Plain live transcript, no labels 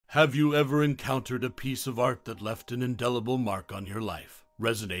Have you ever encountered a piece of art that left an indelible mark on your life,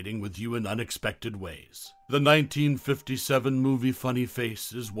 resonating with you in unexpected ways? The 1957 movie Funny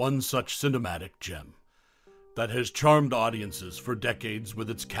Face is one such cinematic gem that has charmed audiences for decades with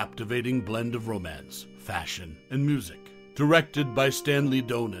its captivating blend of romance, fashion, and music. Directed by Stanley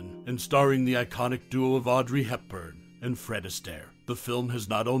Donen and starring the iconic duo of Audrey Hepburn and Fred Astaire, the film has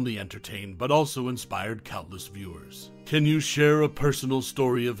not only entertained but also inspired countless viewers. Can you share a personal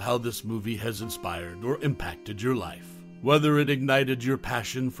story of how this movie has inspired or impacted your life? Whether it ignited your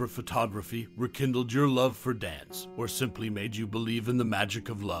passion for photography, rekindled your love for dance, or simply made you believe in the magic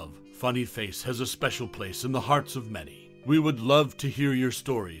of love, Funny Face has a special place in the hearts of many. We would love to hear your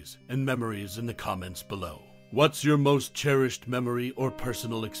stories and memories in the comments below. What's your most cherished memory or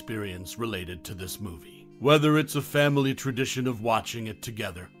personal experience related to this movie? Whether it's a family tradition of watching it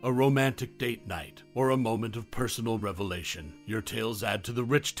together, a romantic date night, or a moment of personal revelation, your tales add to the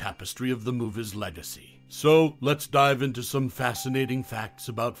rich tapestry of the movie's legacy. So, let's dive into some fascinating facts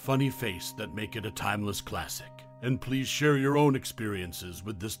about Funny Face that make it a timeless classic. And please share your own experiences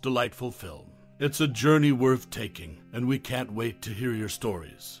with this delightful film. It's a journey worth taking, and we can't wait to hear your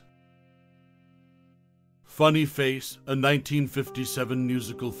stories. Funny Face, a 1957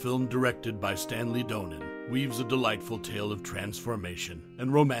 musical film directed by Stanley Donen, weaves a delightful tale of transformation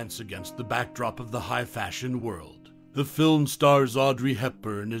and romance against the backdrop of the high-fashion world. The film stars Audrey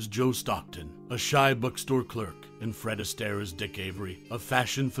Hepburn as Jo Stockton, a shy bookstore clerk, and Fred Astaire as Dick Avery, a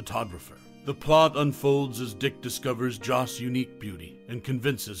fashion photographer. The plot unfolds as Dick discovers Jo's unique beauty and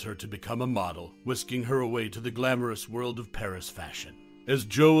convinces her to become a model, whisking her away to the glamorous world of Paris fashion. As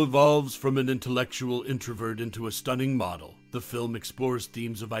Jo evolves from an intellectual introvert into a stunning model, the film explores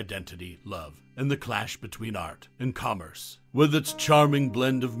themes of identity, love, and the clash between art and commerce. With its charming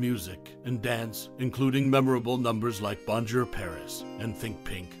blend of music and dance, including memorable numbers like Bonjour Paris and Think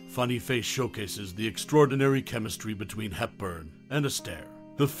Pink, Funny Face showcases the extraordinary chemistry between Hepburn and Astaire.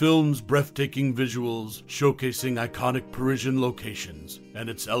 The film's breathtaking visuals, showcasing iconic Parisian locations, and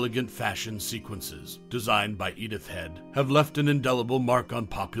its elegant fashion sequences, designed by Edith Head, have left an indelible mark on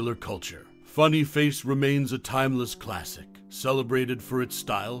popular culture. Funny Face remains a timeless classic, celebrated for its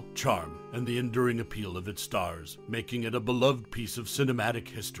style, charm, and the enduring appeal of its stars, making it a beloved piece of cinematic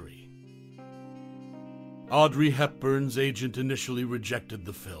history. Audrey Hepburn's agent initially rejected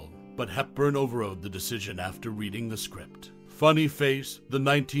the film, but Hepburn overrode the decision after reading the script. Funny Face, the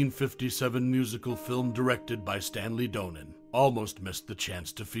 1957 musical film directed by Stanley Donen, almost missed the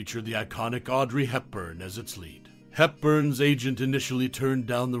chance to feature the iconic Audrey Hepburn as its lead. Hepburn's agent initially turned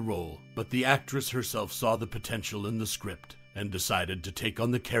down the role, but the actress herself saw the potential in the script and decided to take on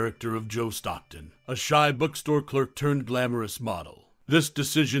the character of Jo Stockton, a shy bookstore clerk turned glamorous model. This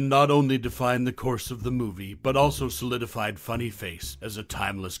decision not only defined the course of the movie, but also solidified Funny Face as a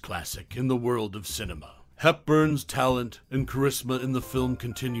timeless classic in the world of cinema. Hepburn's talent and charisma in the film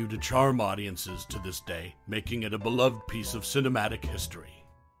continue to charm audiences to this day, making it a beloved piece of cinematic history.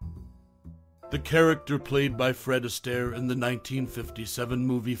 The character played by Fred Astaire in the 1957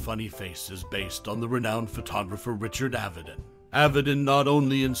 movie Funny Face is based on the renowned photographer Richard Avedon. Avedon not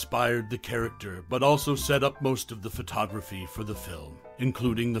only inspired the character, but also set up most of the photography for the film,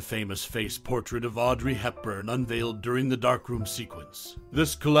 including the famous face portrait of Audrey Hepburn unveiled during the darkroom sequence.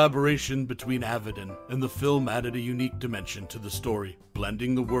 This collaboration between Avedon and the film added a unique dimension to the story,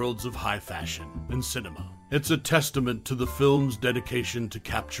 blending the worlds of high fashion and cinema. It's a testament to the film's dedication to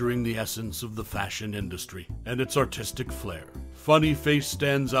capturing the essence of the fashion industry and its artistic flair. Funny Face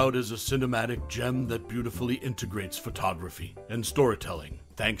stands out as a cinematic gem that beautifully integrates photography and storytelling,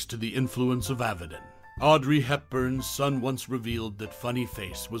 thanks to the influence of Avedon. Audrey Hepburn's son once revealed that Funny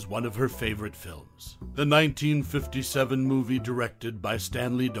Face was one of her favorite films. The 1957 movie directed by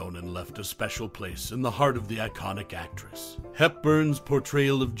Stanley Donen left a special place in the heart of the iconic actress. Hepburn's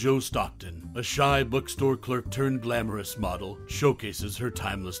portrayal of Jo Stockton, a shy bookstore clerk turned glamorous model, showcases her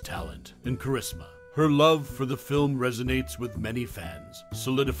timeless talent and charisma. Her love for the film resonates with many fans,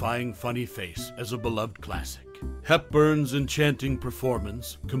 solidifying Funny Face as a beloved classic. Hepburn's enchanting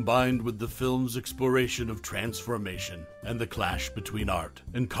performance, combined with the film's exploration of transformation and the clash between art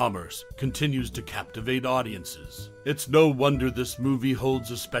and commerce, continues to captivate audiences. It's no wonder this movie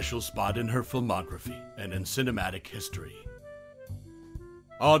holds a special spot in her filmography and in cinematic history.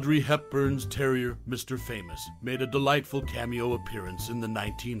 Audrey Hepburn's terrier, Mr. Famous, made a delightful cameo appearance in the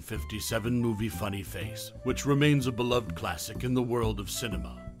 1957 movie Funny Face, which remains a beloved classic in the world of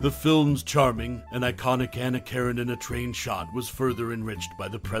cinema. The film's charming and iconic Anna Karen in a train shot was further enriched by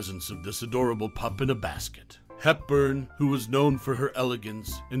the presence of this adorable pup in a basket. Hepburn, who was known for her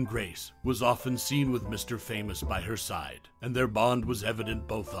elegance and grace, was often seen with Mr. Famous by her side, and their bond was evident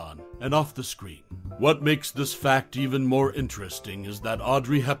both on and off the screen. What makes this fact even more interesting is that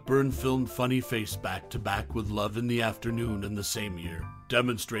Audrey Hepburn filmed Funny Face back-to-back with Love in the Afternoon in the same year,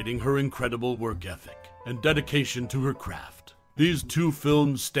 demonstrating her incredible work ethic and dedication to her craft. These two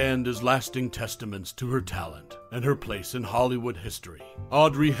films stand as lasting testaments to her talent and her place in Hollywood history.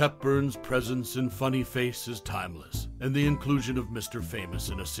 Audrey Hepburn's presence in Funny Face is timeless, and the inclusion of Mr. Famous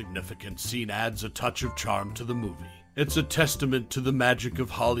in a significant scene adds a touch of charm to the movie. It's a testament to the magic of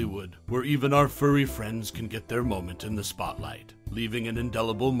Hollywood, where even our furry friends can get their moment in the spotlight, leaving an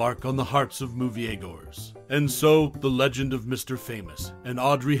indelible mark on the hearts of moviegoers. And so, the legend of Mr. Famous and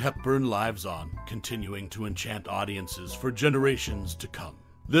Audrey Hepburn lives on, continuing to enchant audiences for generations to come.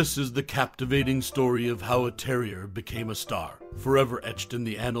 This is the captivating story of how a terrier became a star, forever etched in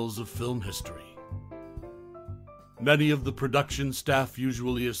the annals of film history. Many of the production staff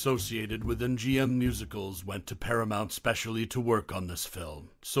usually associated with MGM musicals went to Paramount specially to work on this film,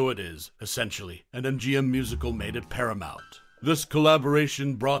 so it is, essentially, an MGM musical made at Paramount. This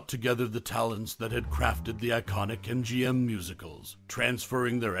collaboration brought together the talents that had crafted the iconic MGM musicals,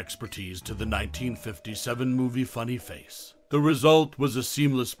 transferring their expertise to the 1957 movie Funny Face. The result was a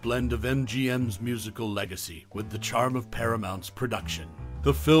seamless blend of MGM's musical legacy with the charm of Paramount's production.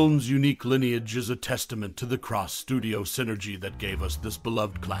 The film's unique lineage is a testament to the cross-studio synergy that gave us this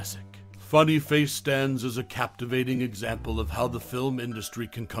beloved classic. Funny Face stands as a captivating example of how the film industry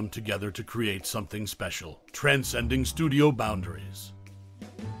can come together to create something special, transcending studio boundaries.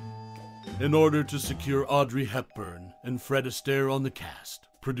 In order to secure Audrey Hepburn and Fred Astaire on the cast,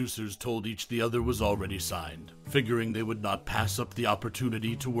 producers told each the other was already signed, figuring they would not pass up the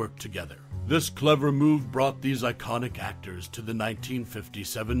opportunity to work together. This clever move brought these iconic actors to the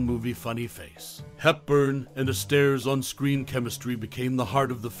 1957 movie Funny Face. Hepburn and Astaire's on-screen chemistry became the heart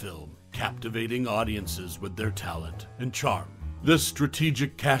of the film, captivating audiences with their talent and charm. This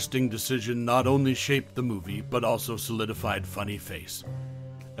strategic casting decision not only shaped the movie, but also solidified Funny Face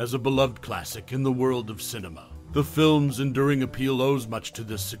as a beloved classic in the world of cinema. The film's enduring appeal owes much to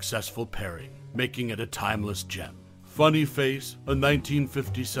this successful pairing, making it a timeless gem. Funny Face, a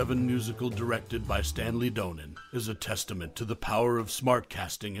 1957 musical directed by Stanley Donen, is a testament to the power of smart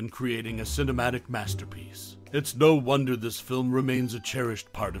casting in creating a cinematic masterpiece. It's no wonder this film remains a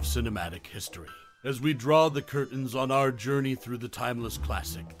cherished part of cinematic history. As we draw the curtains on our journey through the timeless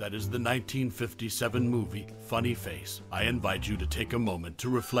classic that is the 1957 movie Funny Face, I invite you to take a moment to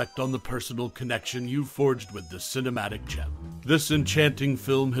reflect on the personal connection you forged with this cinematic gem. This enchanting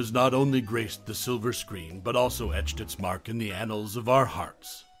film has not only graced the silver screen, but also etched its mark in the annals of our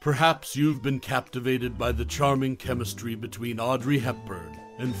hearts. Perhaps you've been captivated by the charming chemistry between Audrey Hepburn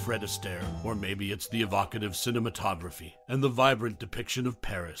and Fred Astaire, or maybe it's the evocative cinematography and the vibrant depiction of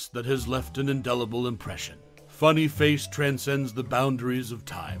Paris that has left an indelible impression. Funny Face transcends the boundaries of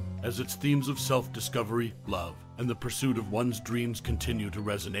time, as its themes of self-discovery, love, and the pursuit of one's dreams continue to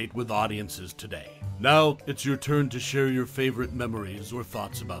resonate with audiences today. Now, it's your turn to share your favorite memories or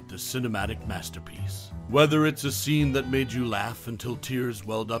thoughts about this cinematic masterpiece. Whether it's a scene that made you laugh until tears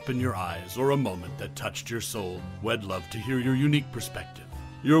welled up in your eyes, or a moment that touched your soul, we'd love to hear your unique perspective.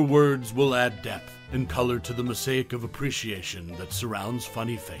 Your words will add depth and color to the mosaic of appreciation that surrounds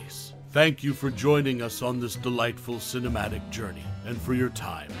Funny Face. Thank you for joining us on this delightful cinematic journey, and for your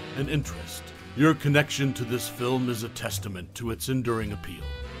time and interest. Your connection to this film is a testament to its enduring appeal.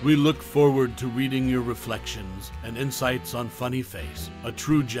 We look forward to reading your reflections and insights on Funny Face, a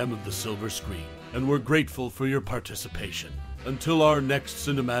true gem of the silver screen, and we're grateful for your participation. Until our next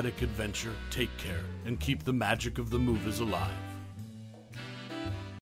cinematic adventure, take care and keep the magic of the movies alive.